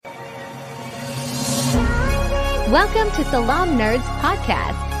Welcome to Salaam Nerds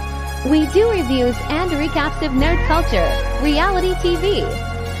Podcast. We do reviews and recaps of nerd culture, reality TV,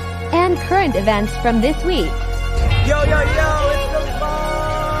 and current events from this week. Yo, it's the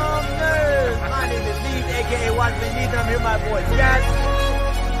Salaam Nerds. My name is Lee, aka E519. I'm here with my boy Jazz.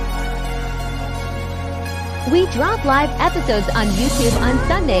 We drop live episodes on YouTube on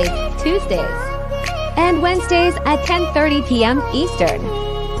Sundays, Tuesdays, and Wednesdays at 10:30 p.m. Eastern.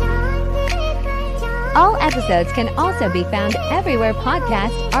 All episodes can also be found everywhere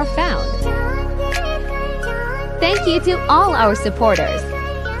podcasts are found. Thank you to all our supporters.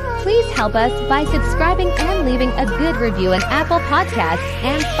 Please help us by subscribing and leaving a good review on Apple Podcasts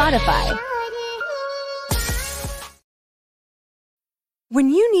and Spotify. When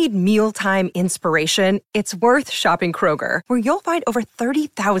you need mealtime inspiration, it's worth shopping Kroger, where you'll find over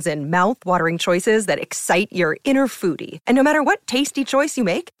 30,000 mouth-watering choices that excite your inner foodie. And no matter what tasty choice you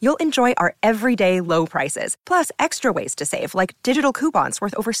make, you'll enjoy our everyday low prices, plus extra ways to save, like digital coupons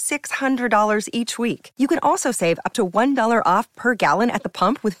worth over $600 each week. You can also save up to $1 off per gallon at the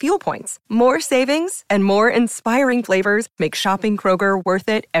pump with fuel points. More savings and more inspiring flavors make shopping Kroger worth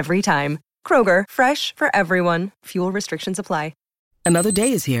it every time. Kroger, fresh for everyone. Fuel restrictions apply. Another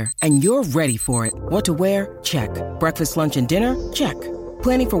day is here, and you're ready for it. What to wear? Check. Breakfast, lunch, and dinner? Check.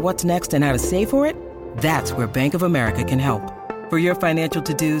 Planning for what's next and how to save for it? That's where Bank of America can help. For your financial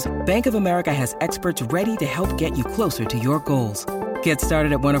to-dos, Bank of America has experts ready to help get you closer to your goals. Get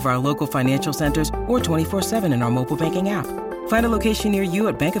started at one of our local financial centers or 24/7 in our mobile banking app. Find a location near you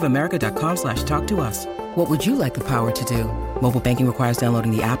at bankofamerica.com/talktous. What would you like the power to do? Mobile banking requires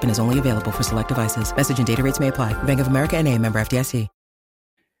downloading the app and is only available for select devices. Message and data rates may apply. Bank of America N.A., member FDIC.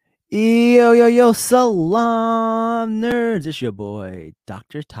 Yo, Salaam Nerds. It's your boy,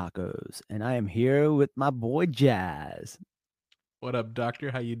 Dr. Tacos, and I am here with my boy, Jazz. What up, doctor?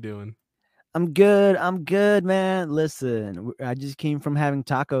 How you doing? I'm good, man. Listen, I just came from having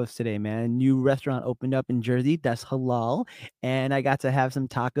tacos today, man. New restaurant opened up in Jersey that's halal, and I got to have some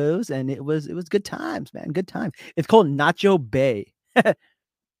tacos, and it was good times, man. Good times. It's called Nacho Bay.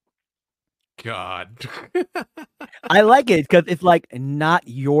 God. I like it because it's like not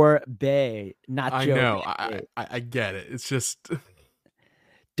your bay. Nacho. I know. Bay. I get it. It's just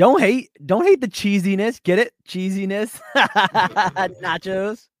Don't hate the cheesiness. Get it? Cheesiness.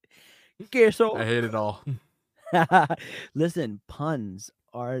 Nachos. Queso. I hate it all. Listen, puns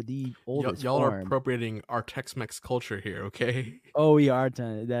are the oldest Y'all are form. appropriating our Tex-Mex culture here, okay? Oh, we are.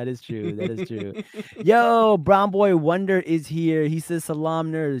 That is true. That is true. Yo, Brown Boy Wonder is here. He says,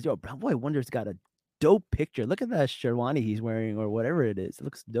 Salaam Nerds. Yo, Brown Boy Wonder's got a dope picture. Look at that sherwani he's wearing or whatever it is. It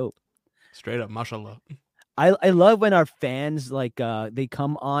looks dope. Straight up, mashallah. I love when our fans like they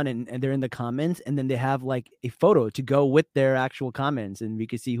come on and they're in the comments and then they have like a photo to go with their actual comments and we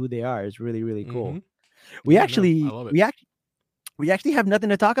can see who they are. It's really, really cool. Mm-hmm. I love it. We actually have nothing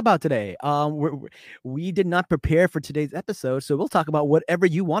to talk about today. We did not prepare for today's episode, so we'll talk about whatever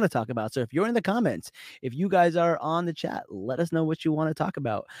you want to talk about. So if you're in the comments, if you guys are on the chat, let us know what you want to talk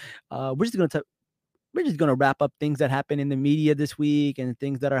about. We're just gonna wrap up things that happen in the media this week and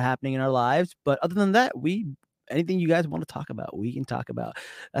things that are happening in our lives. But other than that, anything you guys want to talk about, we can talk about.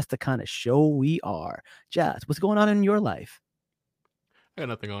 That's the kind of show we are. Jazz, what's going on in your life? I got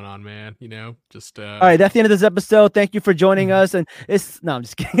nothing going on, man. You know, just all right. That's the end of this episode. Thank you for joining us. And I'm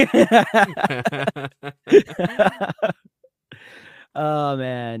just kidding. Oh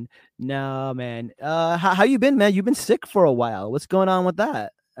man, no man. How you been, man? You've been sick for a while. What's going on with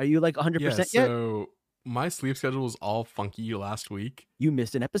that? Are you like 100% yet? So my sleep schedule was all funky last week. You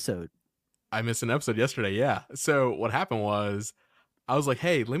missed an episode. I missed an episode yesterday, yeah. So what happened was I was like,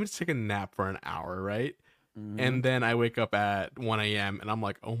 hey, let me just take a nap for an hour, right? Mm-hmm. And then I wake up at 1 a.m. and I'm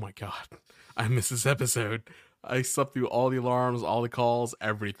like, oh my God, I missed this episode. I slept through all the alarms, all the calls,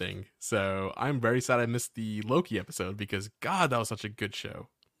 everything. So I'm very sad I missed the Loki episode because, God, that was such a good show.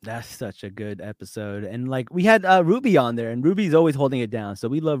 That's such a good episode. And like we had Ruby on there and Ruby's always holding it down. So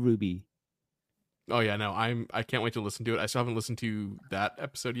we love Ruby. Oh yeah, no, I can't wait to listen to it. I still haven't listened to that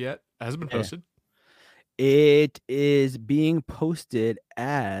episode yet. It hasn't been posted. It is being posted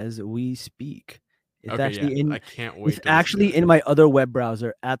as we speak. It's I can't wait. It's actually in my other web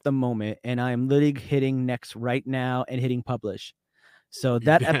browser at the moment, and I'm literally hitting next right now and hitting publish. So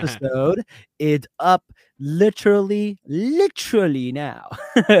that episode is up literally now.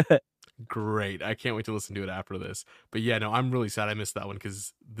 Great. I can't wait to listen to it after this. But yeah, no, I'm really sad I missed that one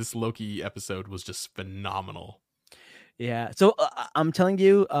because this Loki episode was just phenomenal. Yeah. So I'm telling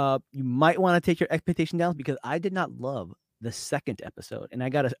you, you might want to take your expectation down because I did not love the second episode and I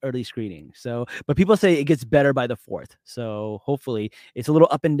got an early screening. So, but people say it gets better by the fourth. So hopefully it's a little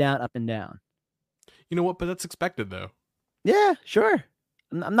up and down. You know what? But that's expected though. Yeah, sure.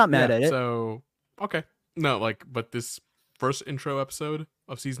 I'm not mad Yeah. at it. So okay. No, like, but this first intro episode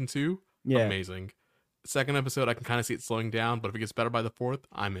of season 2, Yeah. amazing. Second episode, I can kind of see it slowing down, but if it gets better by the fourth,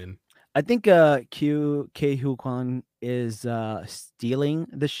 I'm in. I think K Hu Kwan is stealing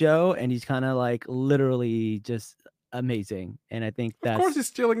the show, and he's kind of like literally just amazing. And I think Of course, he's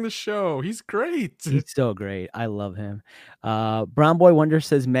stealing the show. He's great. he's so great. I love him. Brown Boy Wonder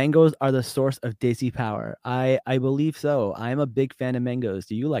says mangoes are the source of Daisy power. I believe so. I'm a big fan of mangoes.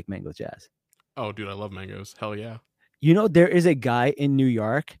 Do you like mangoes, Jazz? Oh, dude, I love mangoes. Hell yeah. You know, there is a guy in New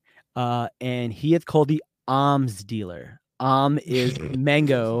York, and he is called the alms dealer. Is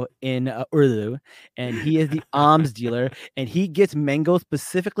mango in Urdu, and he is the alms dealer, and he gets mangoes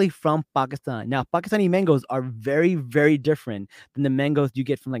specifically from Pakistan. Now, Pakistani mangoes are very, very different than the mangoes you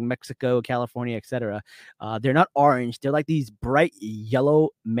get from like Mexico, California, etc. They're not orange; they're like these bright yellow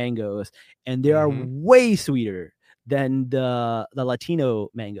mangoes, and they are way sweeter than the Latino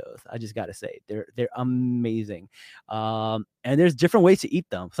mangoes. I just gotta say, they're amazing. And there's different ways to eat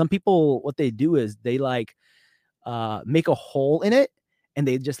them. Some people, what they do is they like make a hole in it, and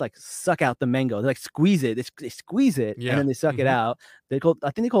they just like suck out the mango. They like squeeze it. They squeeze it, and then they suck it out. I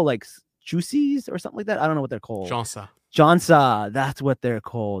think they call like juices or something like that. I don't know what they're called. Jansa, that's what they're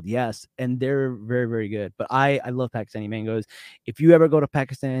called. Yes, and they're very, very good. But I love Pakistani mangoes. If you ever go to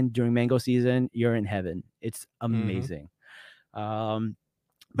Pakistan during mango season, you're in heaven. It's amazing.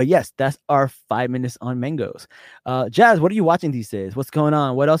 But yes, that's our 5 minutes on mangoes. Jazz, what are you watching these days? What's going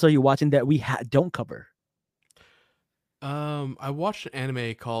on? What else are you watching that we don't cover? I watched an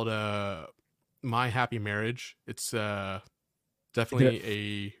anime called My Happy Marriage. It's definitely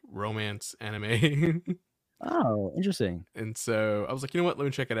a romance anime. Oh, interesting. And so I was like, you know what? Let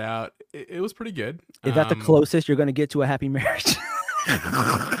me check it out. It was pretty good. Is that the closest you're going to get to a happy marriage?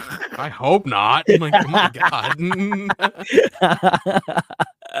 I hope not. I'm like, oh my God.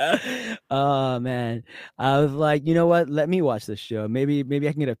 Oh man, I was like, you know what? Let me watch this show. Maybe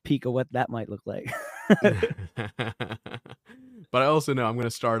I can get a peek of what that might look like. But I also know I'm gonna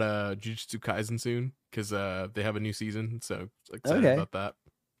start Jujutsu Kaisen soon because they have a new season. So excited about that.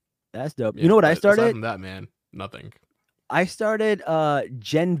 That's dope. Yeah, you know what I started? Aside from that, man, nothing. I started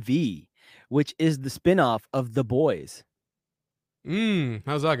Gen V, which is the spinoff of The Boys.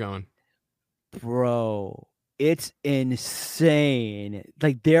 How's that going? Bro, it's insane.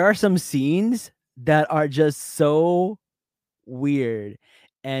 Like there are some scenes that are just so weird.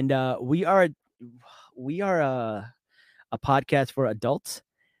 And we are a podcast for adults.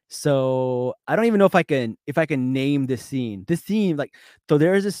 So I don't even know if I can name this scene. This scene, like, so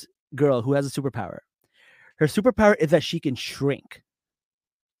there's this girl who has a superpower. Her superpower is that she can shrink.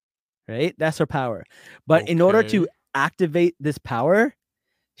 Right? That's her power. But in order to activate this power,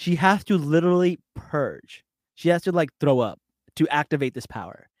 she has to literally purge. She has to like throw up to activate this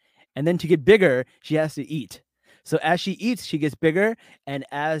power. And then to get bigger, she has to eat. So as she eats, she gets bigger. And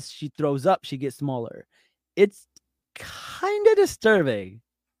as she throws up, she gets smaller. It's kind of disturbing.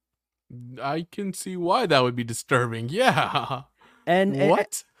 I can see why that would be disturbing. Yeah. And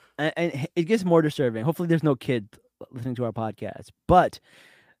what? And it gets more disturbing. Hopefully there's no kid listening to our podcast. But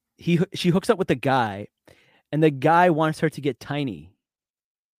she hooks up with the guy, and the guy wants her to get tiny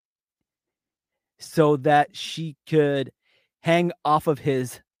so that she could hang off of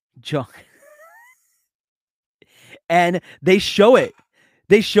his junk. And they show it.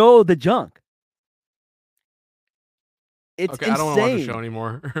 They show the junk. It's insane. I don't want to watch the show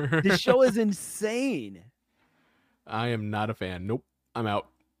anymore. The show is insane. I am not a fan. Nope. I'm out.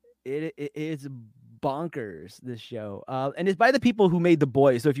 It is bonkers, this show. And it's by the people who made The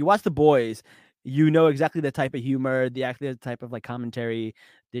Boys. So if you watch The Boys, you know exactly the type of humor, the type of like commentary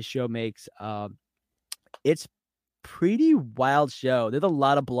this show makes. It's pretty wild show. There's a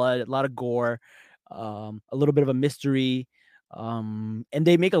lot of blood, a lot of gore, a little bit of a mystery. And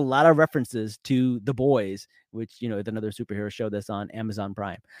they make a lot of references to The Boys, which, you know, is another superhero show that's on Amazon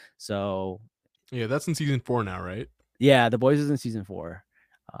Prime. So yeah, that's in season 4 now, right? Yeah, The Boys is in season 4.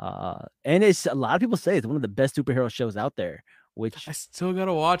 And it's a lot of people say it's one of the best superhero shows out there, which I still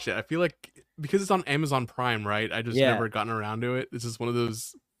gotta watch it. I feel like because it's on Amazon Prime, right? I just never gotten around to it. This is one of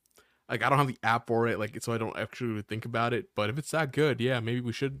those, like, I don't have the app for it, like, so I don't actually think about it. But if it's that good, yeah, maybe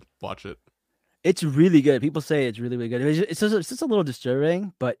we should watch it. It's really good. People say it's really, really good. It's just a little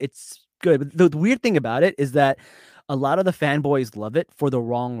disturbing, but it's good. But the weird thing about it is that a lot of the fanboys love it for the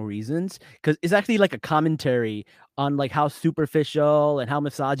wrong reasons, because it's actually like a commentary on like how superficial and how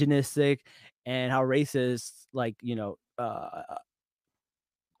misogynistic and how racist, like, you know,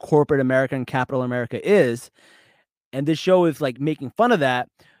 corporate America and capital America is. And this show is like making fun of that,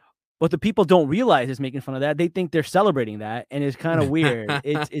 But the people don't realize it's making fun of that. They think they're celebrating that, and it's kind of weird.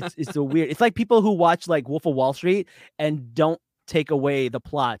 It's so weird. It's like people who watch like Wolf of Wall Street and don't take away the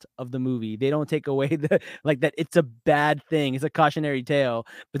plot of the movie. They don't take away the like that it's a bad thing. It's a cautionary tale.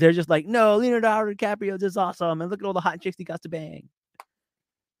 But they're just like, no, Leonardo DiCaprio is awesome, and look at all the hot chicks he got to bang.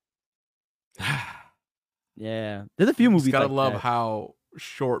 Yeah, there's a few movies. Just gotta like love that. how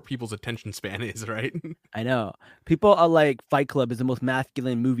short people's attention span is, right? I know. People are like, Fight Club is the most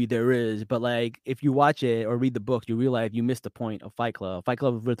masculine movie there is, but like if you watch it or read the book, you realize you missed the point of Fight Club. Fight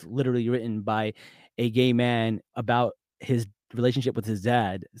Club was literally written by a gay man about his relationship with his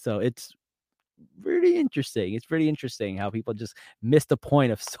dad. So it's pretty interesting. It's pretty interesting how people just miss the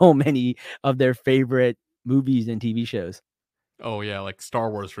point of so many of their favorite movies and TV shows. Oh yeah, like Star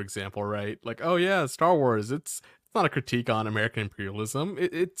Wars, for example, right? Like, oh yeah, Star Wars. It's not a critique on American imperialism.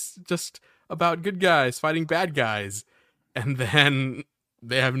 It's just about good guys fighting bad guys, and then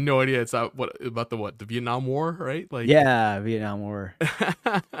they have no idea it's about the Vietnam War, right? Like, Yeah, Vietnam War.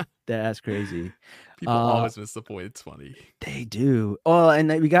 That's crazy. People always miss the point. It's funny. They do. Oh, and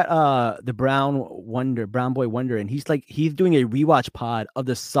then we got the Brown Boy Wonder, and he's doing a rewatch pod of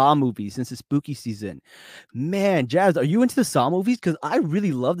the Saw movies since the spooky season. Man, Jazz, are you into the Saw movies? Because I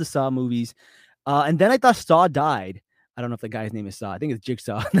really love the Saw movies. And then I thought Saw died. I don't know if the guy's name is Saw. I think it's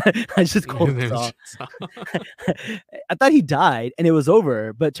Jigsaw. I just called him Saw. I thought he died and it was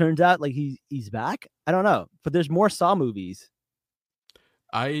over, but it turns out like he's back. I don't know, but there's more Saw movies.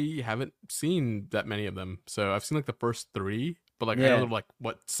 I haven't seen that many of them, so I've seen like the first 3, but like I Yeah. know they're like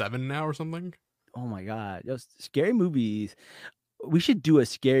what 7 now or something. Oh my god, those scary movies. We should do a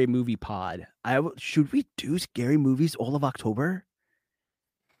scary movie pod. Should we do scary movies all of October?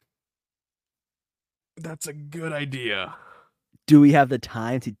 That's a good idea. Do we have the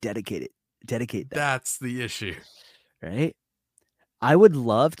time to dedicate that? That's the issue. Right? I would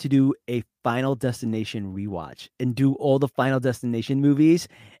love to do a Final Destination rewatch and do all the Final Destination movies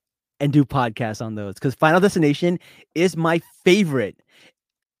and do podcasts on those, because Final Destination is my favorite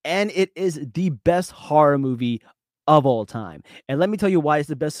and it is the best horror movie of all time. And let me tell you why it's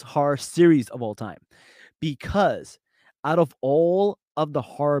the best horror series of all time. Because out of all of the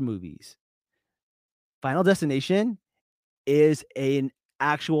horror movies, Final Destination is an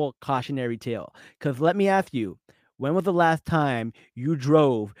actual cautionary tale. Because let me ask you, when was the last time you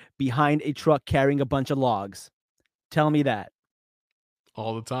drove behind a truck carrying a bunch of logs? Tell me that.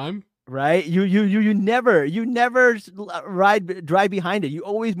 All the time? Right? You never drive behind it. You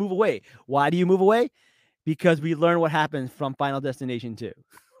always move away. Why do you move away? Because we learn what happens from Final Destination 2.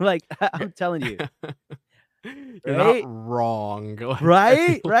 Like, I'm telling you. You're Right? not wrong. Like,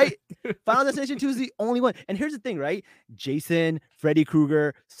 Right? Right? Final Destination 2 is the only one. And here's the thing, right? Jason, Freddy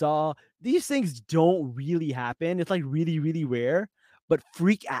Krueger, Saw, these things don't really happen. It's like really, really rare. But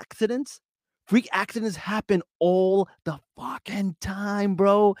freak accidents happen all the fucking time,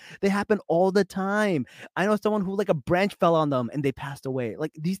 bro. They happen all the time. I know someone who like a branch fell on them and they passed away.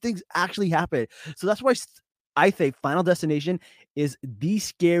 Like these things actually happen. So that's why I think Final Destination is the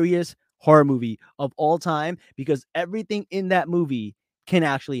scariest horror movie of all time, because everything in that movie can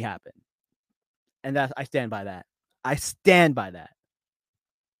actually happen. And I stand by that. I stand by that.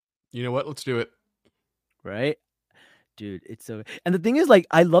 You know what? Let's do it. Right? Dude, it's so. And the thing is, like,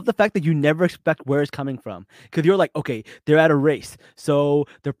 I love the fact that you never expect where it's coming from, because you're like, okay, they're at a race, so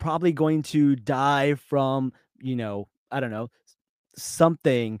they're probably going to die from, I don't know,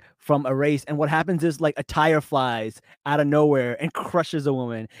 something from a race. And what happens is like a tire flies out of nowhere and crushes a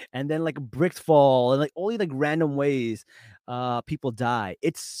woman, and then like bricks fall, and like all these like random ways people die.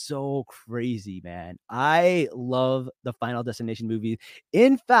 It's so crazy, man. I love the Final Destination movies.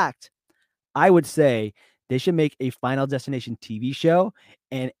 In fact, I would say they should make a Final Destination TV show,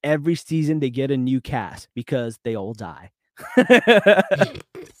 and every season they get a new cast because they all die.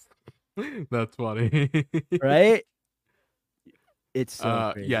 That's funny. Right? It's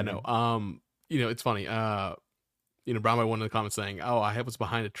so crazy, yeah, man. no. It's funny. Brown by one in the comments saying, "Oh, I was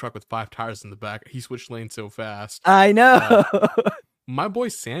behind a truck with 5 tires in the back. He switched lanes so fast." I know. My boy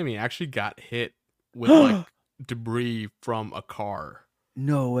Sammy actually got hit with like debris from a car.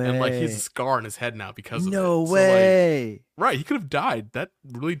 No way. And like he has a scar on his head now because of it. No So, way. like, right, he could have died. That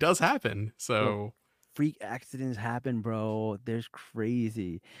really does happen. So Freak accidents happen, bro. There's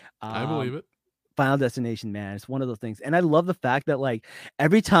crazy. I believe it. Final Destination, man. It's one of those things. And I love the fact that like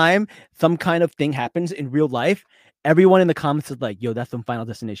every time some kind of thing happens in real life, everyone in the comments is like, yo, that's some Final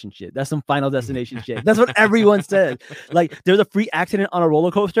Destination shit. That's some Final Destination shit. That's what everyone says. Like there's a freak accident on a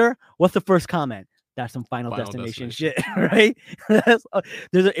roller coaster. What's the first comment? that's some Final Final Destination Destination. shit, right?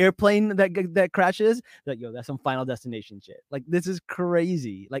 There's an airplane that crashes. Like, yo, that's some Final Destination shit. Like, this is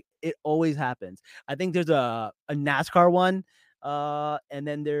crazy. Like, it always happens. I think there's a NASCAR one, and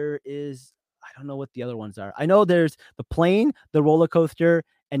then there is, I don't know what the other ones are. I know there's the plane, the roller coaster,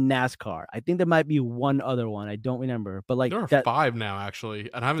 and NASCAR. I think there might be one other one. I don't remember, but like There are that, 5 now, actually,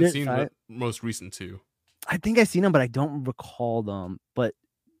 and I haven't there's seen five? the most recent 2. I think I've seen them, but I don't recall them. But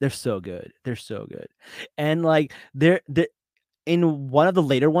they're so good. They're so good. And like they're in one of the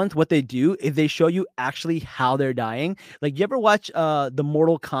later ones, what they do is they show you actually how they're dying. Like, you ever watch the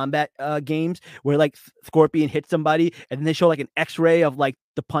Mortal Kombat games where like Scorpion hits somebody and then they show like an X-ray of like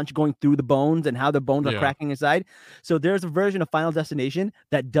the punch going through the bones and how the bones are Yeah. cracking inside? So there's a version of Final Destination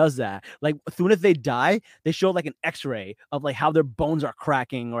that does that. Like, as soon as they die, they show like an X-ray of like how their bones are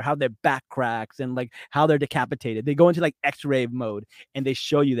cracking or how their back cracks and like how they're decapitated. They go into like X-ray mode and they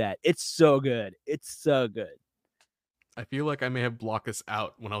show you that. It's so good. It's so good. I feel like I may have blocked this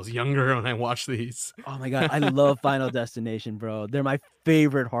out when I was younger when I watched these. Oh my God, I love Final Destination, bro. They're my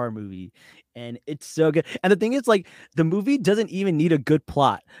favorite horror movie. And it's so good. And the thing is, like, the movie doesn't even need a good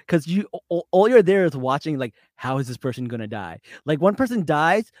plot because all you're there is watching, like, how is this person gonna die? Like, one person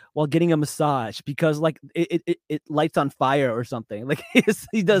dies while getting a massage because like it lights on fire or something. Like,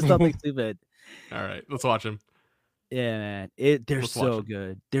 he does something stupid. All right, let's watch him. Yeah, man. They're Let's watch so them.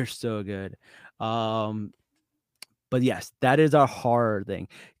 good. They're so good. But yes, that is our horror thing.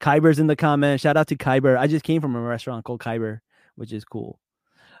 Kyber's in the comments. Shout out to Kyber. I just came from a restaurant called Kyber, which is cool.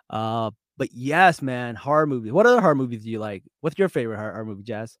 But yes, man, horror movies. What other horror movies do you like? What's your favorite horror movie,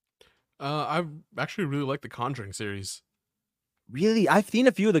 Jazz? I actually really like the Conjuring series. Really? I've seen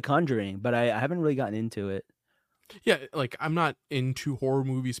a few of The Conjuring, but I haven't really gotten into it. Yeah, like I'm not into horror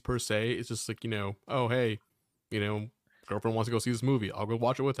movies per se. It's just like, oh hey, girlfriend wants to go see this movie. I'll go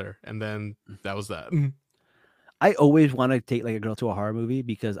watch it with her. And then that was that. I always want to take like a girl to a horror movie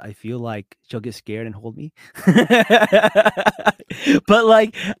because I feel like she'll get scared and hold me. But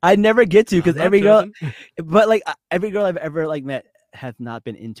like I never get to because every girl I've ever like met has not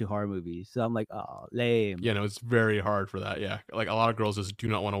been into horror movies. So I'm like, oh, lame. Yeah, no, it's very hard for that. Yeah, like a lot of girls just do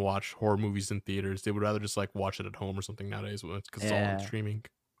not want to watch horror movies in theaters. They would rather just like watch it at home or something nowadays because it's all on streaming.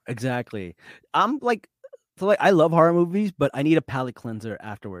 Exactly. I'm like, so like I love horror movies, but I need a palate cleanser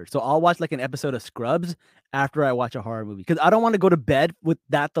afterwards. So I'll watch like an episode of Scrubs after I watch a horror movie because I don't want to go to bed with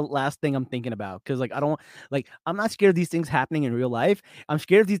that the last thing I'm thinking about. Because like I'm not scared of these things happening in real life. I'm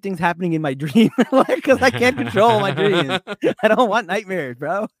scared of these things happening in my dream, because I can't control my dreams. I don't want nightmares,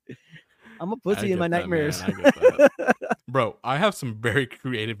 bro. I'm a pussy in my nightmares. Man, I get that. Bro, I have some very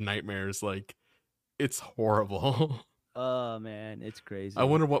creative nightmares. Like, it's horrible. Oh man, it's crazy. I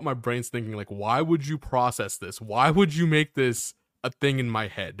wonder what my brain's thinking. Like, why would you process this? Why would you make this a thing in my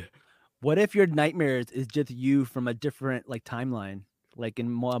head? What if your nightmares is just you from a different like timeline, like in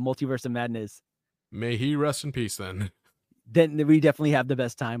Multiverse of Madness? May he rest in peace then. Then we definitely have the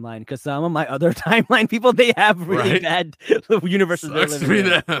best timeline because some of my other timeline people, they have really bad universes. Sucks to be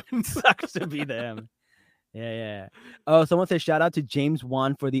them. Sucks to be them. Yeah. Oh, someone said shout out to James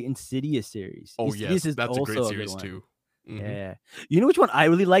Wan for the Insidious series. Oh, Insidious yes, that's a great also series good too. Mm-hmm. Yeah. You know which one I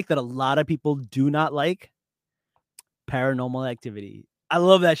really like that a lot of people do not like? Paranormal Activity. I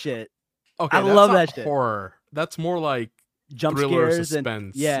love that shit. Okay, I love that shit. Horror. That's more like jump thriller, scares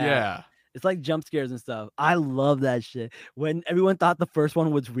suspense. And yeah. It's like jump scares and stuff. I love that shit. When everyone thought the first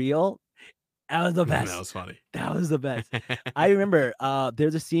one was real, that was the best. That was funny. That was the best. I remember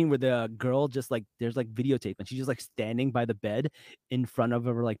there's a scene where the girl just like there's like videotape and she's just like standing by the bed in front of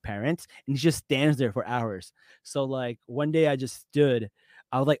her like parents and she just stands there for hours. So like one day I just stood.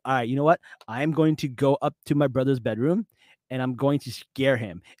 I was like, all right, you know what? I'm going to go up to my brother's bedroom and I'm going to scare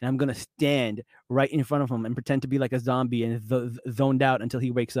him and I'm going to stand right in front of him and pretend to be like a zombie and zoned out until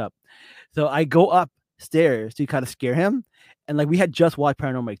he wakes up. So I go upstairs to kind of scare him. And like we had just watched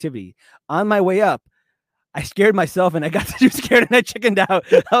Paranormal Activity. On my way up, I scared myself and I got too scared and I chickened out.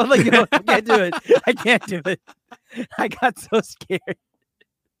 I was like, you know, I can't do it. I can't do it. I got so scared.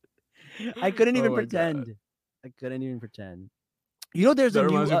 I couldn't even pretend. God. I couldn't even pretend. You know, there's that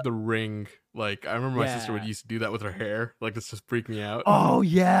reminds me of The Ring. Like, I remember my sister would used to do that with her hair. Like, it's just freaked me out. Oh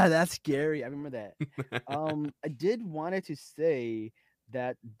yeah, that's scary. I remember that. I did wanted to say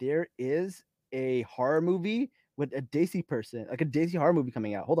that there is a horror movie with a Daisy person, like a Daisy horror movie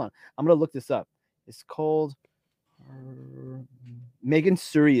coming out. Hold on, I'm gonna look this up. It's called Megan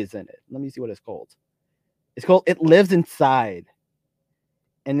Suri is in it. Let me see what it's called. It's called It Lives Inside.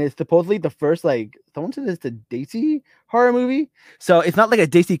 And it's supposedly the first, like, someone said it's the Daisy horror movie. So it's not like a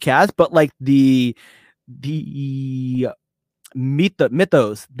Daisy cast, but like the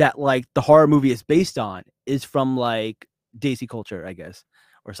mythos that like the horror movie is based on is from like Desi culture, I guess,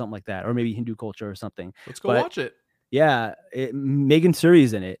 or something like that, or maybe Hindu culture or something. Let's go But watch it. yeah, Megan Suri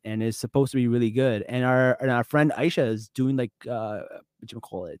is in it, and it's supposed to be really good. And our friend Aisha is doing like what you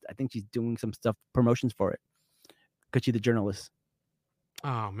call it? I think she's doing some stuff promotions for it because she's the journalist.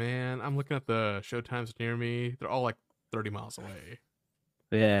 Oh man, I'm looking at the show times near me. They're all like 30 miles away.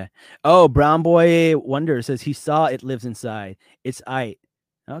 Yeah. Oh, Brown Boy Wonder says he saw It Lives Inside. It's aight.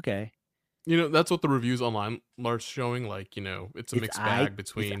 Okay. You know, that's what the reviews online are showing. Like, you know, it's a It's mixed aight. bag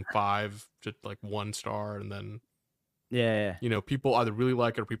between 5 to like 1 star, and then Yeah. you know, people either really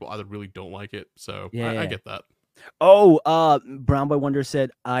like it or people either really don't like it. So Yeah. I get that. Oh, Brown Boy Wonder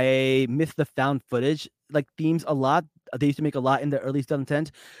said I miss the found footage like themes a lot. They used to make a lot in the early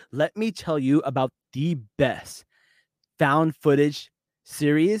 2010s. Let me tell you about the best found footage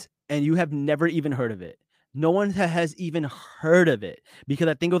series, and you have never even heard of it. No one has even heard of it because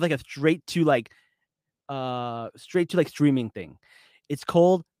I think it was like a straight to like streaming thing. It's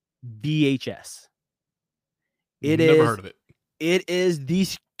called VHS. Never heard of it. It is the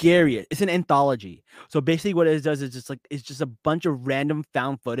scariest. It's an anthology. So basically what it does is it's just a bunch of random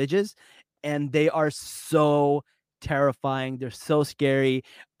found footages, and they are so terrifying. They're so scary.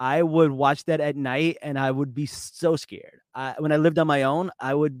 I would watch that at night and I would be so scared. When I lived on my own,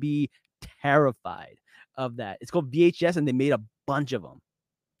 I would be terrified of that. It's called VHS, and they made a bunch of them.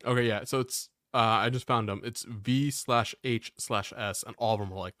 Okay, yeah. So it's I just found them. It's V/H/S, and all of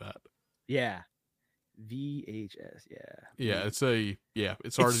them are like that. Yeah. VHS, Yeah, it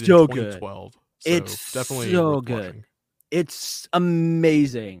started in so 2012. good. So It's definitely so worth good. watching. It's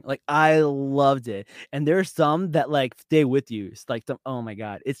amazing. Like I loved it. And there's some that like stay with you. It's like oh my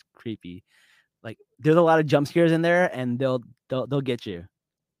god, it's creepy. Like there's a lot of jump scares in there, and they'll get you.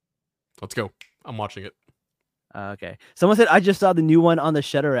 Let's go. I'm watching it. Okay. Someone said I just saw the new one on the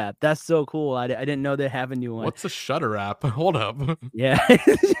Shudder app. That's so cool. I didn't know they have a new one. What's the Shudder app? Hold up. Yeah.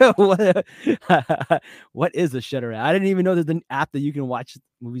 What is the Shudder app? I didn't even know there's an app that you can watch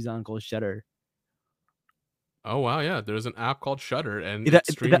movies on called Shudder. Oh wow, yeah. There's an app called Shudder, and it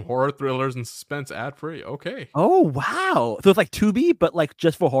streams horror, thrillers, and suspense ad free. Okay. Oh wow. So it's like Tubi, but like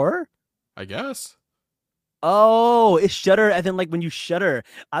just for horror? I guess. Oh, it's Shudder as in like when you shudder.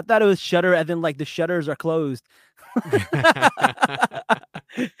 I thought it was Shudder as in like the shutters are closed.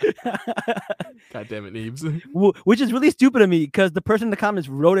 God damn it, Neebs. Which is really stupid of me because the person in the comments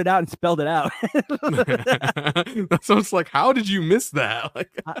wrote it out and spelled it out. So it's like, how did you miss that?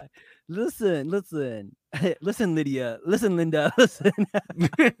 Like, listen, Lydia, listen, Linda, listen.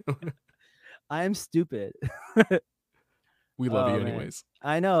 I am stupid. We love you man. anyways.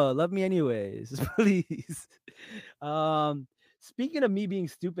 I know, love me anyways, please. Speaking of me being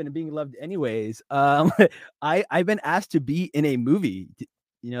stupid and being loved anyways, I've been asked to be in a movie.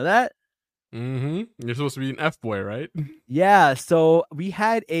 You know that? Mm-hmm. You're supposed to be an F-boy, right? Yeah. So we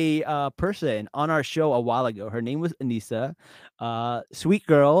had a person on our show a while ago. Her name was Anissa. Sweet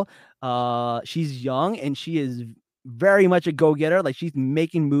girl. She's young and she is very much a go-getter. Like she's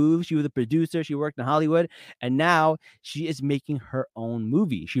making moves. She was a producer. She worked in Hollywood, and now she is making her own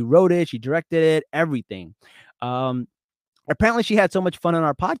movie. She wrote it. She directed it. Everything. Apparently she had so much fun on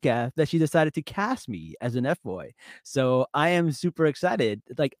our podcast that she decided to cast me as an F-boy. So I am super excited.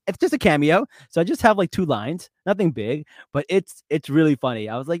 Like it's just a cameo. So I just have like 2 lines, nothing big, but it's really funny.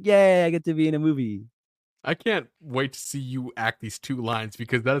 I was like, yay, I get to be in a movie. I can't wait to see you act these 2 lines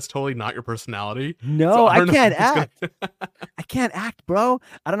because that is totally not your personality. No, so I can't act. I can't act, bro.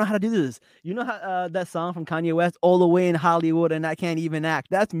 I don't know how to do this. You know how that song from Kanye West, All the Way in Hollywood, and I can't even act.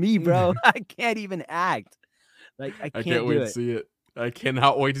 That's me, bro. I can't even act. Like I can't wait to see it. I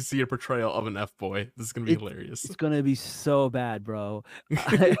cannot wait to see your portrayal of an F-boy. This is gonna be hilarious. It's gonna be so bad, bro.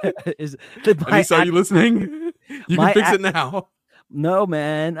 Are you listening? You can fix it now. No,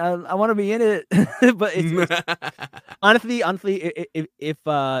 man. I want to be in it, but it's honestly, if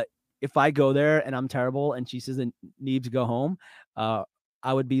I go there and I'm terrible and she says Neebs go home, I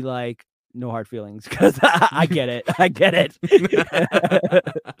would be like, no hard feelings because I get it. I get it.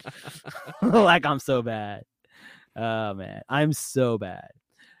 Like I'm so bad. Oh man, I'm so bad.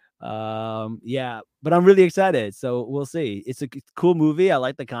 Yeah, but I'm really excited. So we'll see. It's a cool movie. I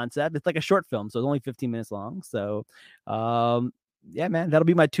like the concept. It's like a short film, so it's only 15 minutes long. So, yeah, man, that'll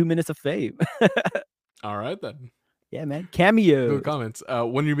be my 2 minutes of fame. All right then. Yeah, man. Cameo. Good comments.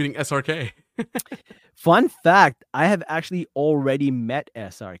 When you're meeting SRK. Fun fact: I have actually already met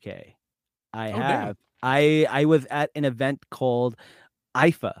SRK. I have. Damn. I was at an event called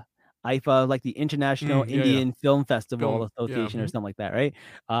IFA. IFA, like the International Yeah, Indian Film Festival Association or something like that, right?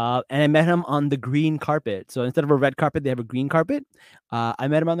 And I met him on the green carpet. So instead of a red carpet, they have a green carpet. I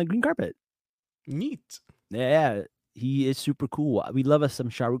met him on the green carpet. Neat. Yeah, he is super cool. We love us some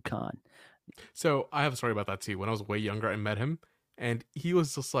Shah Rukh Khan. So I have a story about that too. When I was way younger, I met him, and he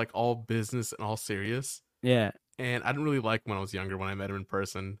was just like all business and all serious. Yeah. And I didn't really like when I was younger when I met him in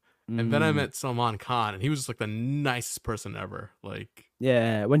person. And then I met Salman Khan, and he was just like the nicest person ever. Like,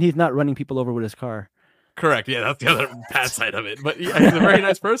 yeah, when he's not running people over with his car. Correct. Yeah, that's the other bad side of it. But yeah, he's a very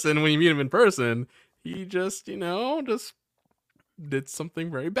nice person. When you meet him in person, he just, just did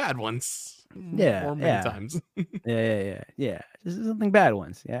something very bad once. Yeah. Or many times. Yeah. This is something bad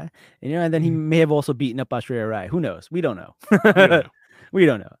once. Yeah. And then he may have also beaten up Australia Rai. Who knows? We don't know. We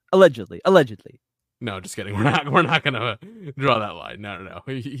don't know. Allegedly. No, just kidding. We're not gonna draw that line. No.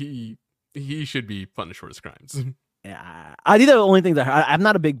 He should be punished for his crimes. Yeah, these are the only things I'm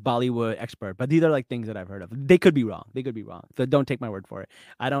not a big Bollywood expert, but these are like things that I've heard of. They could be wrong. So don't take my word for it.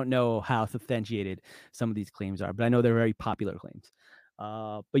 I don't know how substantiated some of these claims are, but I know they're very popular claims.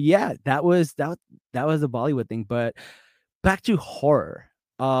 But yeah, that was the Bollywood thing. But back to horror.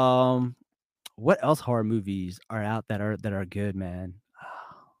 What else horror movies are out that are good, man?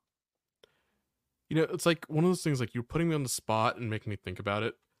 It's like one of those things, like you're putting me on the spot and making me think about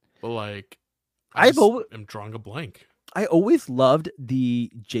it, but like I'm drawing a blank. I always loved the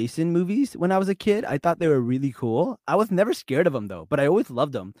Jason movies when I was a kid. I thought they were really cool. I was never scared of them though, but I always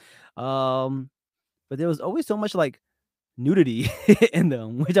loved them. But there was always so much like nudity in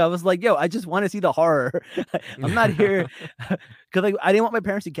them, which I was like, yo, I just want to see the horror. I'm not here because like I didn't want my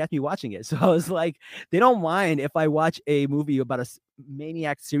parents to catch me watching it. So I was like, they don't mind if I watch a movie about a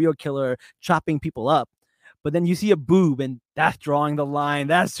maniac serial killer chopping people up, but then you see a boob and that's drawing the line.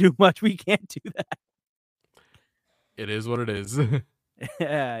 That's too much. We can't do that. It is what it is.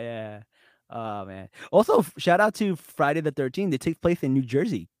 Yeah. Oh man. Also, shout out to Friday the 13th. It takes place in New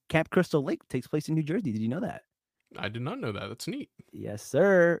Jersey. Camp Crystal Lake takes place in New Jersey. Did you know that? I did not know that. That's neat. Yes,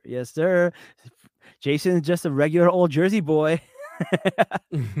 sir. Jason's just a regular old Jersey boy.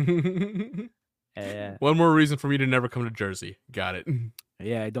 Yeah. One more reason for me to never come to Jersey. Got it.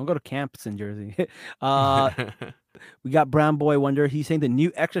 Yeah, don't go to camps in Jersey. We got Brown Boy Wonder. He's saying the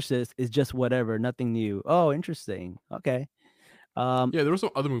new Exorcist is just whatever, nothing new. Oh, interesting. Okay. Yeah, there were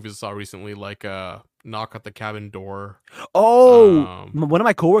some other movies I saw recently, like Knock at the Cabin Door. Oh, one of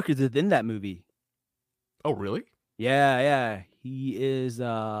my coworkers is in that movie. Oh, really? Yeah. He is.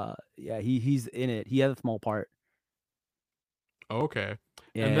 He's in it. He has a small part. Okay.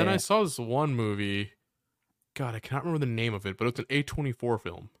 Yeah, and then I saw this one movie. God, I cannot remember the name of it, but it's an A24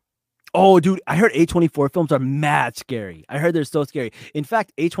 film. Oh, dude, I heard A24 films are mad scary. I heard they're so scary. In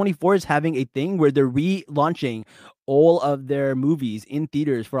fact, A24 is having a thing where they're relaunching all of their movies in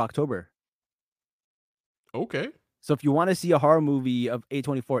theaters for October. Okay. So if you want to see a horror movie of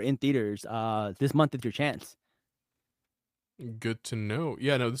A24 in theaters, this month is your chance. Good to know.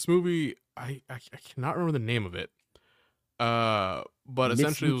 Yeah, no, this movie, I cannot remember the name of it. But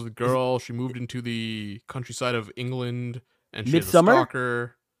essentially it was a girl. She moved into the countryside of England, and she has a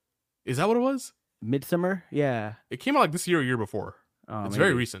stalker. Is that what it was? Midsummer? Yeah. It came out like this year or year before. Oh, it's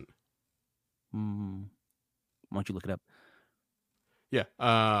very recent. Why don't you look it up? Yeah.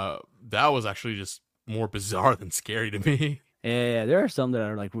 That was actually just more bizarre than scary to me. Yeah. There are some that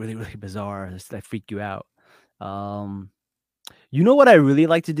are like really, really bizarre that freak you out. You know what I really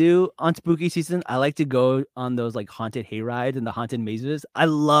like to do on spooky season? I like to go on those like haunted hay rides and the haunted mazes. I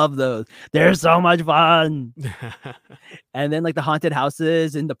love those. They're so much fun. And then like the haunted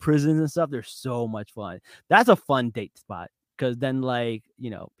houses and the prisons and stuff, they're so much fun. That's a fun date spot because then like,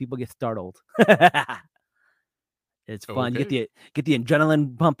 people get startled. It's fun. Okay. Get the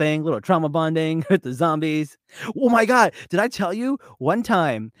adrenaline pumping, little trauma bonding with the zombies. Oh my God. Did I tell you one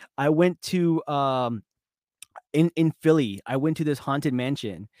time I went to in Philly, I went to this haunted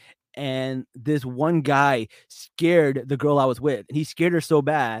mansion and this one guy scared the girl I was with, and he scared her so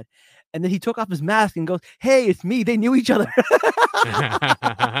bad. And then he took off his mask and goes, "Hey, it's me." They knew each other.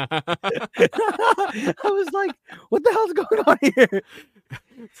 I was like, what the hell's going on here?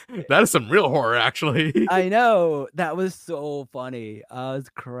 That is some real horror, actually. I know. That was so funny. I was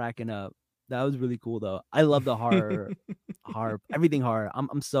cracking up. That was really cool though. I love the horror, everything horror.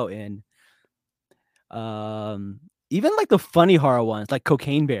 I'm so in. Even like the funny horror ones, like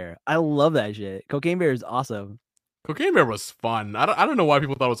Cocaine Bear. I love that shit. Cocaine Bear is awesome. Cocaine Bear was fun. I don't know why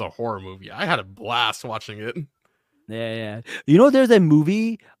people thought it was a horror movie. I had a blast watching it. Yeah. There's a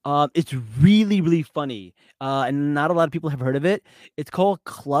movie. It's really, really funny. And not a lot of people have heard of it. It's called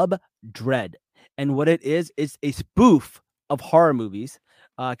Club Dread. And what it is, it's a spoof of horror movies.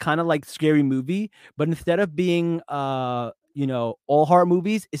 kind of like Scary Movie, but instead of being all horror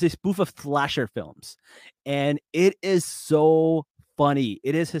movies, it's a spoof of slasher films, and it is so funny.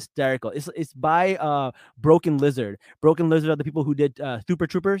 It is hysterical. It's by Broken Lizard. Broken Lizard are the people who did Super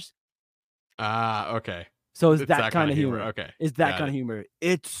Troopers. Okay. So it's It's that kind of humor. Okay. It's that Got kind of it. humor.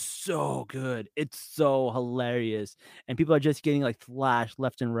 It's so good. It's so hilarious. And people are just getting like flashed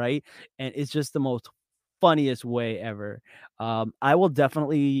left and right. And it's just the most funniest way ever. I will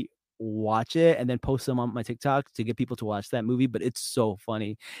definitely watch it and then post them on my TikTok to get people to watch that movie. But it's so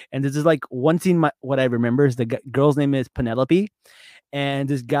funny. And this is like one scene. What I remember is the girl's name is Penelope. And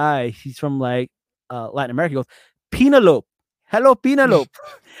this guy, he's from like Latin America, he goes, Penelope. Hello, Penelope.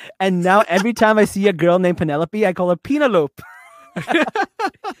 And now every time I see a girl named Penelope, I call her Penelope.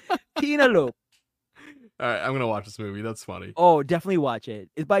 Penelope. All right, I'm gonna watch this movie. That's funny. Oh, definitely watch it.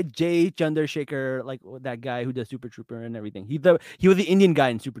 It's by Jay Chandrasekhar, like that guy who does Super Trooper and everything. He was the Indian guy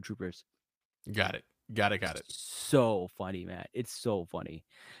in Super Troopers. Got it. So funny, man. It's so funny.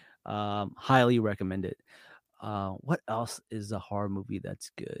 Highly recommend it. What else is a horror movie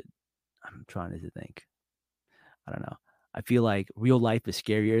that's good? I'm trying to think. I don't know. I feel like real life is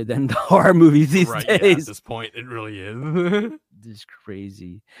scarier than the horror movies these days. Yeah, at this point, it really is. This is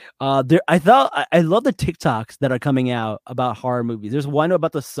crazy. I love the TikToks that are coming out about horror movies. There's one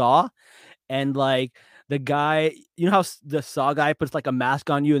about the Saw, and like the guy, you know how the Saw guy puts like a mask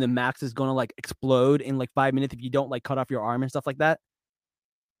on you, and the mask is gonna like explode in like 5 minutes if you don't like cut off your arm and stuff like that,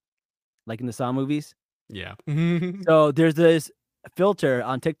 like in the Saw movies. Yeah. So there's this filter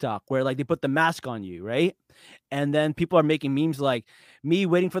on TikTok where like they put the mask on you, right? And then people are making memes like me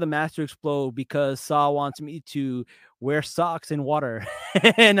waiting for the mask to explode because Saw wants me to wear socks in water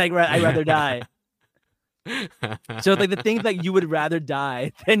and I'd rather die. So like the things that you would rather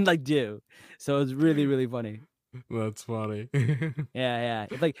die than like do. So it's really, really funny. That's funny. Yeah.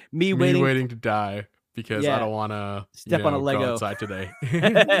 It's like me waiting to die because I don't want to step on a Lego go outside today.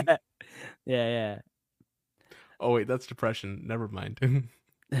 Yeah. Oh wait, that's depression. Never mind.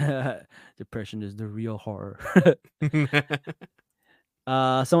 Depression is the real horror.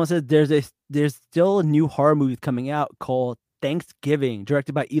 Someone says there's still a new horror movie coming out called Thanksgiving,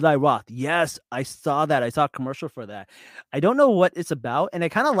 directed by Eli Roth. Yes, I saw that. I saw a commercial for that. I don't know what it's about, and I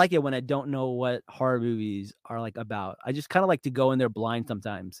kind of like it when I don't know what horror movies are like about. I just kind of like to go in there blind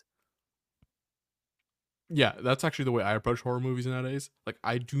sometimes. Yeah, that's actually the way I approach horror movies nowadays. Like,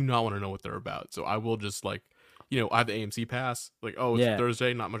 I do not want to know what they're about, so I will just like, I have the AMC pass. Like, oh, it's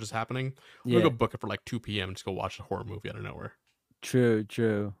Thursday, not much is happening. I'm gonna go book it for like 2 p.m. and just go watch a horror movie out of nowhere. True.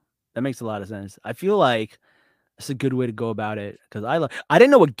 That makes a lot of sense. I feel like it's a good way to go about it because I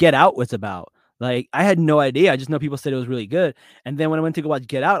didn't know what Get Out was about. Like, I had no idea. I just know people said it was really good. And then when I went to go watch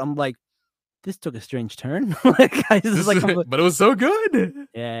Get Out, I'm like, this took a strange turn. But it was so good.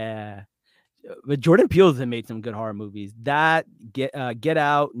 Yeah. But Jordan Peele has made some good horror movies. That Get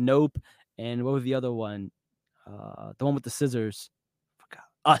Out, Nope, and what was the other one? The one with the scissors.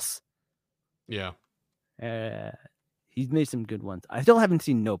 Us. Yeah. He's made some good ones. I still haven't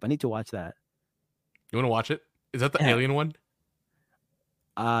seen Nope. I need to watch that. You want to watch it? Is that the alien one?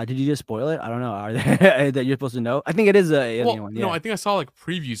 Did you just spoil it? I don't know. Are there that you're supposed to know? I think it is the alien one. Yeah. No, I think I saw like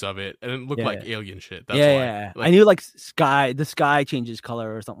previews of it, and it looked like alien shit. That's why. Like, I knew like the sky changes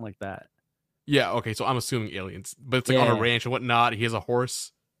color or something like that. Yeah. Okay. So I'm assuming aliens, but it's like on a ranch and whatnot. He has a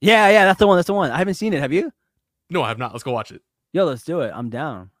horse. Yeah. That's the one. I haven't seen it. Have you? No, I have not. Let's go watch it. Yo, let's do it. I'm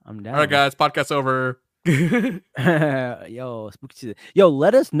down. All right, guys. Podcast over. Yo, spooky season. Yo,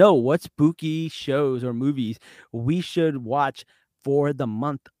 let us know what spooky shows or movies we should watch for the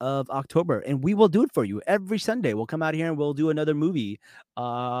month of October, and we will do it for you every Sunday. We'll come out here and we'll do another movie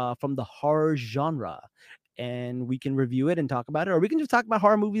from the horror genre, and we can review it and talk about it, or we can just talk about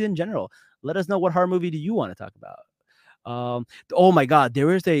horror movies in general. Let us know what horror movie do you want to talk about. Oh my God, there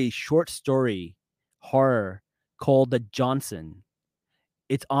is a short story horror called The Johnson.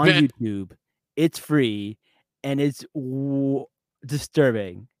 It's on YouTube. It's free, and it's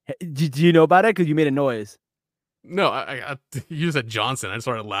disturbing. Do you know about it? Because you made a noise. No, I you said Johnson. I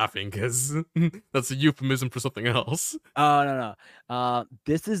started laughing because that's a euphemism for something else. Oh, no.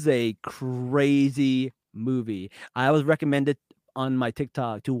 This is a crazy movie. I was recommended on my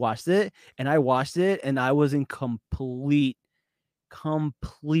TikTok to watch it, and I watched it, and I was in complete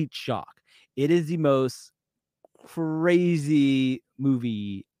shock. It is the most crazy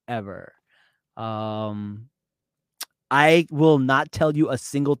movie ever. I will not tell you a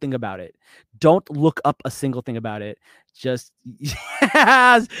single thing about it. Don't look up a single thing about it. Just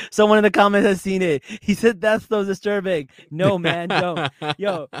yes, someone in the comments has seen it. He said that's so disturbing. No, man, don't.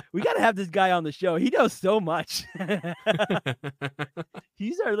 Yo, we gotta have this guy on the show. He knows so much.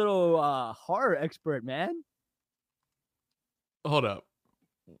 He's our little horror expert, man. Hold up.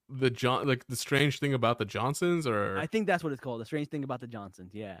 The strange thing about the Johnsons, or I think that's what it's called. The strange thing about the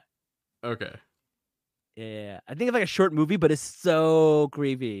Johnsons. Yeah. okay. Yeah. I think it's like a short movie, but it's so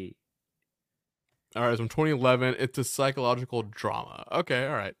creepy. All right, it's from 2011. It's a psychological drama. Okay,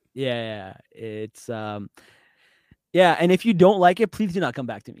 all right. Yeah. It's yeah, and if you don't like it, please do not come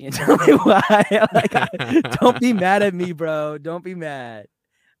back to me and tell me why. Don't be mad at me, bro. Don't be mad.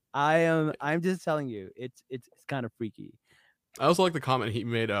 I'm just telling you, it's kind of freaky. I also like the comment he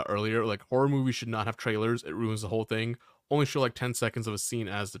made earlier. Like, horror movies should not have trailers. It ruins the whole thing. Only show like 10 seconds of a scene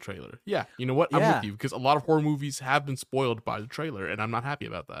as the trailer. Yeah, you know what? I'm Yeah. with you, because a lot of horror movies have been spoiled by the trailer, and I'm not happy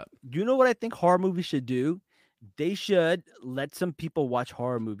about that. You know what I think horror movies should do? They should let some people watch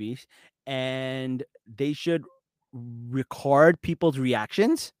horror movies, and they should record people's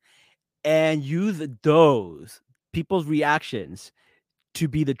reactions and use those people's reactions to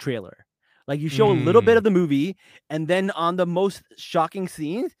be the trailer. Like, you show a little bit of the movie, and then on the most shocking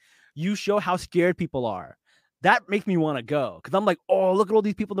scenes, you show how scared people are. That makes me want to go, because I'm like, oh, look at all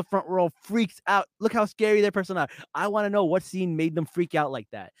these people in the front row freaks out. Look how scary their person are. I want to know what scene made them freak out like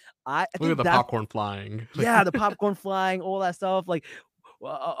that. I Look think at the popcorn flying. yeah, the popcorn flying, all that stuff. Like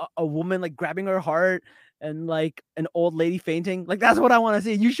a woman like grabbing her heart, and like an old lady fainting. Like, that's what I want to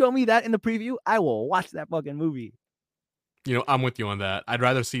see. You show me that in the preview, I will watch that fucking movie. You know, I'm with you on that. I'd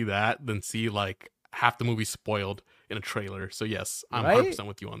rather see that than see like half the movie spoiled in a trailer. So yes, I'm Right? 100%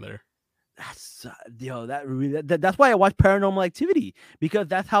 with you on there. That's that's why I watch Paranormal Activity, because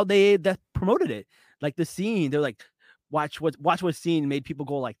that's how they promoted it. Like, the scene, they're like, watch what scene made people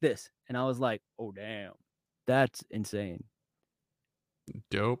go like this, and I was like, oh damn, that's insane.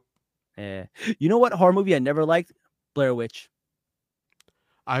 Dope. Yeah. You know what horror movie I never liked? Blair Witch.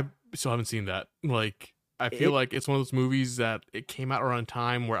 I still haven't seen that. Like, I feel like it's one of those movies that it came out around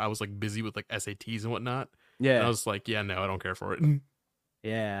time where I was like busy with like SATs and whatnot. Yeah. And I was like, yeah, no, I don't care for it.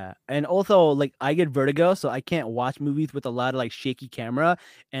 Yeah. And also, like, I get vertigo, so I can't watch movies with a lot of like shaky camera.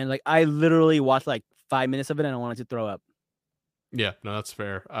 And like, I literally watched like 5 minutes of it and I wanted to throw up. Yeah, no, that's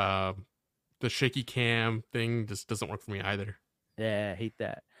fair. The shaky cam thing just doesn't work for me either. Yeah, I hate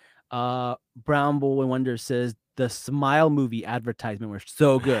that. Brown Boy Wonder says the Smile movie advertisement was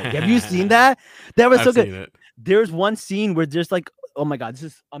so good. Have you seen that? That was so I've good. seen it. There's one scene where there's like, oh my god, this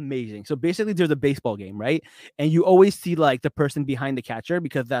is amazing. So basically, there's a baseball game, right? And you always see like the person behind the catcher,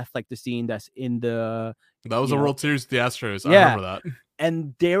 because that's like the scene that's in the. That was a World Series of the Astros. Yeah. I remember that.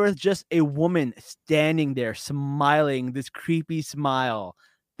 And there was just a woman standing there smiling, this creepy smile.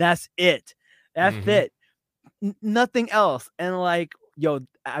 That's it. That's it. Nothing else. And like, yo,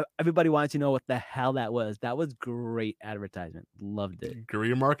 everybody wanted to know what the hell that was. That was great advertisement. Loved it.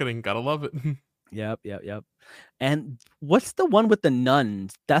 Guerrilla marketing. Gotta love it. Yep. And what's the one with the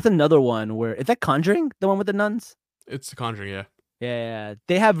nuns? That's another one where, is that Conjuring? The one with the nuns? It's The Conjuring, yeah. Yeah.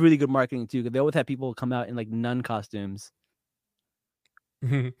 They have really good marketing too, because they always have people come out in like nun costumes.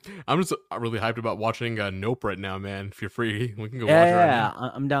 I'm just really hyped about watching Nope right now, man. If you're free, we can go watch it right Yeah,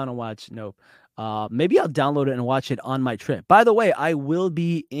 now. I'm down to watch Nope. Maybe I'll download it and watch it on my trip. By the way, I will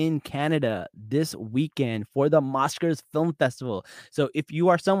be in Canada this weekend for the Oscars Film Festival. So if you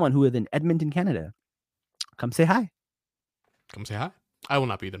are someone who is in Edmonton, Canada, come say hi. Come say hi. I will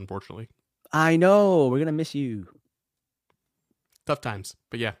not be there, unfortunately. I know, we're gonna miss you. Tough times,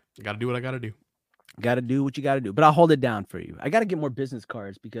 but yeah, I gotta do what I gotta do. Gotta do what you gotta do, but I'll hold it down for you. I gotta get more business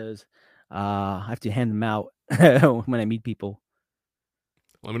cards, because I have to hand them out when I meet people.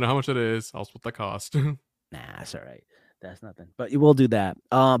 Let me know how much it is. I'll split the cost. Nah, that's all right. That's nothing. But we'll do that.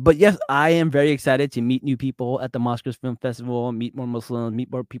 But yes, I am very excited to meet new people at the Oscars Film Festival, meet more Muslims,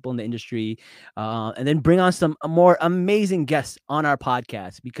 meet more people in the industry, and then bring on some more amazing guests on our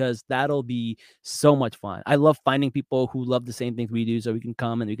podcast, because that'll be so much fun. I love finding people who love the same things we do, so we can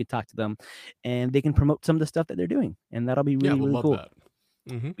come and we can talk to them, and they can promote some of the stuff that they're doing, and that'll be really, really love cool.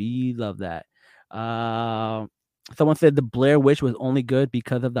 that. We love that. Someone said the Blair Witch was only good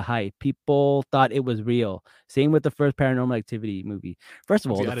because of the hype. People thought it was real. Same with the first Paranormal Activity movie. First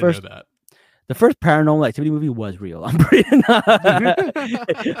of all, I didn't know that. The first Paranormal Activity movie was real. I'm pretty.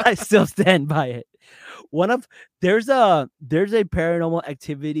 I still stand by it. There's a Paranormal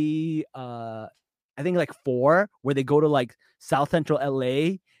Activity. I think like 4, where they go to like South Central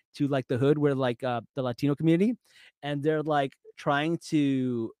LA, to like the hood where like the Latino community, and they're like trying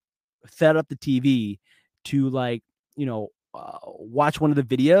to set up the TV to like, watch one of the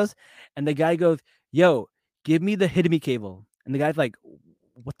videos, and the guy goes, yo, give me the hidden cable. And the guy's like,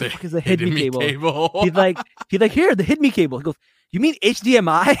 what the fuck is the hidden cable? cable? He's like, here, the hidden cable. He goes, you mean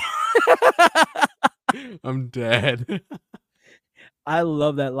HDMI? I'm dead. I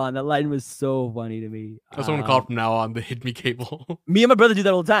love that line. That line was so funny to me. That's what I'm gonna call it from now on, the hidden cable. Me and my brother do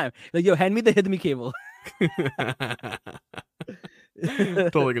that all the time. Like, yo, hand me the hidden cable.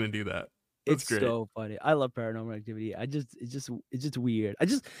 Totally gonna do that. That's It's great. so funny. I love Paranormal Activity. It's just weird.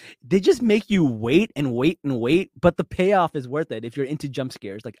 They just make you wait and wait and wait, but the payoff is worth it if you're into jump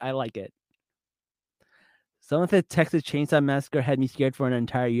scares. Like, I like it. Someone said Texas Chainsaw Massacre had me scared for an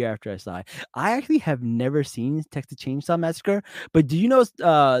entire year after I saw it. I actually have never seen Texas Chainsaw Massacre, but do you know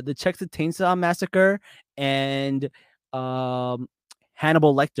the Texas Chainsaw Massacre and Hannibal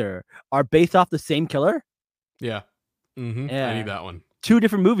Lecter are based off the same killer? Yeah. Mm-hmm. Yeah. I need that one. 2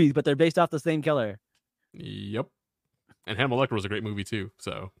 different movies, but they're based off the same killer. Yep. And Hannibal Lecter was a great movie too.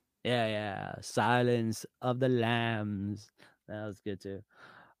 So Yeah. Silence of the Lambs. That was good too.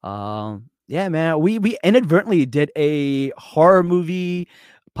 Yeah, man. We inadvertently did a horror movie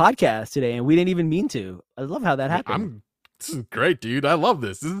podcast today, and we didn't even mean to. I love how that happened. This is great, dude. I love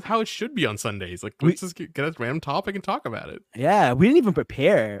this. This is how it should be on Sundays. Like, let's just get a random topic and talk about it. Yeah, we didn't even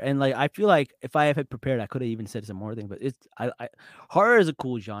prepare, and like I feel like if I had prepared, I could have even said some more things. But horror is a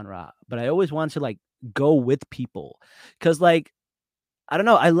cool genre, but I always want to like go with people because like. I don't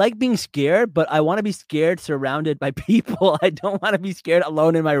know. I like being scared, but I want to be scared surrounded by people. I don't want to be scared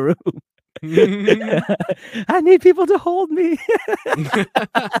alone in my room. I need people to hold me.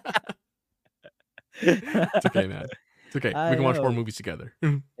 It's okay, man. It's okay. We can watch more movies together.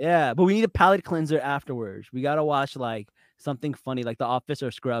 Yeah, but we need a palate cleanser afterwards. We got to watch like something funny like The Office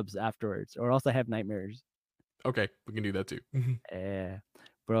or Scrubs afterwards, or else I have nightmares. Okay, we can do that too. Yeah.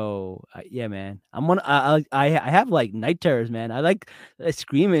 Bro, yeah, man. I have like night terrors, man. I like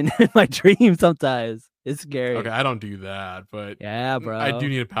screaming in my dreams sometimes. It's scary. Okay, I don't do that, but yeah, bro. I do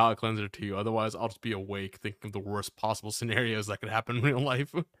need a palate cleanser too. Otherwise, I'll just be awake thinking of the worst possible scenarios that could happen in real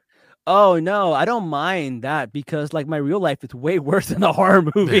life. Oh no, I don't mind that because like my real life is way worse than the horror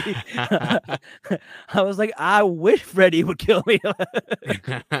movie. I was like, I wish Freddy would kill me.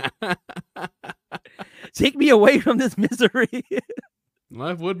 Take me away from this misery.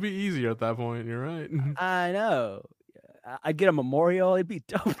 Life would be easier at that point. You're right. I know. I'd get a memorial. It'd be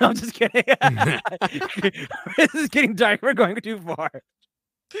dope. No, I'm just kidding. This is getting dark. We're going too far.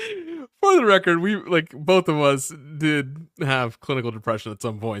 For the record, we like both of us did have clinical depression at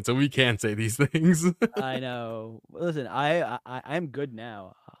some point, so we can say these things. I know. Listen, I'm good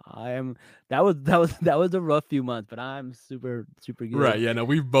now. That was a rough few months, but I'm super good. Right? Yeah. No,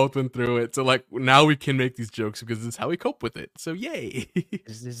 we've both been through it, so like now we can make these jokes because this is how we cope with it. So yay!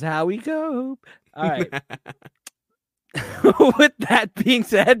 This is how we cope. All right. With that being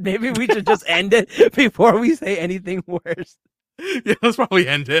said, maybe we should just end it before we say anything worse. Yeah, let's probably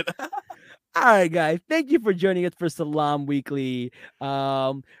end it. All right, guys. Thank you for joining us for Salaam Weekly.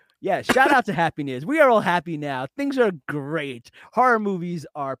 Yeah, shout out to happiness. We are all happy now. Things are great. Horror movies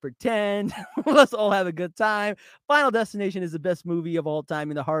are pretend. Let's all have a good time. Final Destination is the best movie of all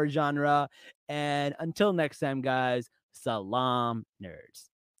time in the horror genre. And until next time, guys, Salaam, nerds.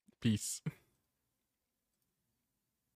 Peace.